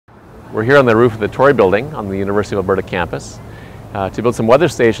We're here on the roof of the Tory Building on the University of Alberta campus to build some weather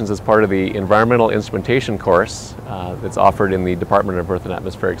stations as part of the environmental instrumentation course that's offered in the Department of Earth and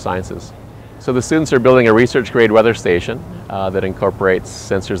Atmospheric Sciences. So the students are building a research-grade weather station that incorporates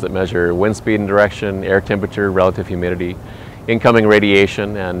sensors that measure wind speed and direction, air temperature, relative humidity, incoming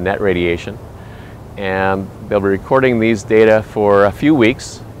radiation, and net radiation. And they'll be recording these data for a few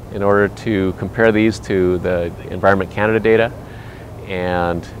weeks in order to compare these to the Environment Canada data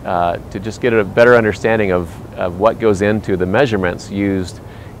and to just get a better understanding of what goes into the measurements used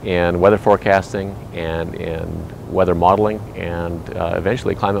in weather forecasting and in weather modeling and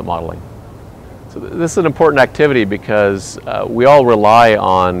eventually climate modeling. So this is an important activity because we all rely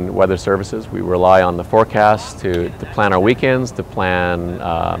on weather services. We rely on the forecast to plan our weekends, to plan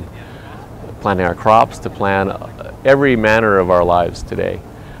planting our crops, to plan every manner of our lives today.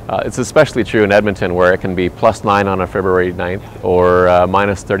 It's especially true in Edmonton, where it can be +9 on a February 9th or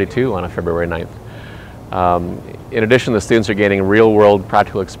 -32 on a February 9th. In addition, the students are gaining real-world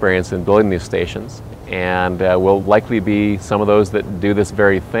practical experience in building these stations, and will likely be some of those that do this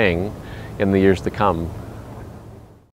very thing in the years to come.